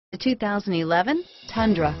The 2011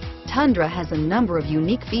 Tundra. Tundra has a number of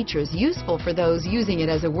unique features useful for those using it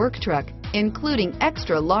as a work truck, including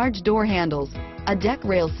extra large door handles, a deck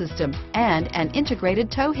rail system, and an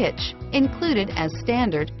integrated tow hitch. Included as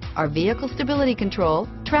standard are vehicle stability control,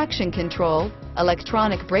 traction control,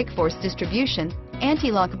 electronic brake force distribution,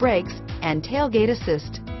 anti-lock brakes, and tailgate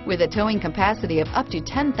assist. With a towing capacity of up to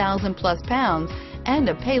 10,000 plus pounds and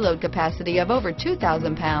a payload capacity of over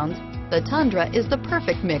 2,000 pounds, the Tundra is the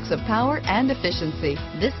perfect mix of power and efficiency.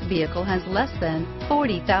 This vehicle has less than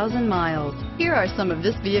 40,000 miles. Here are some of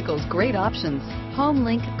this vehicle's great options: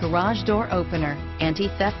 HomeLink garage door opener,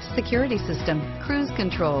 anti-theft security system, cruise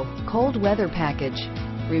control, cold weather package,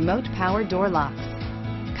 remote power door locks,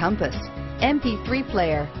 compass, MP3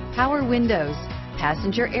 player, power windows,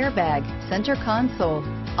 passenger airbag, center console,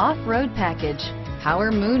 off-road package,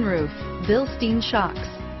 power moonroof, Bilstein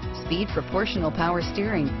shocks, speed proportional power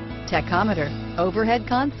steering, tachometer, overhead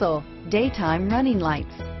console, daytime running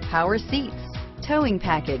lights, power seats, towing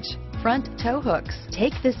package, front tow hooks.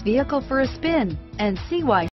 Take this vehicle for a spin and see why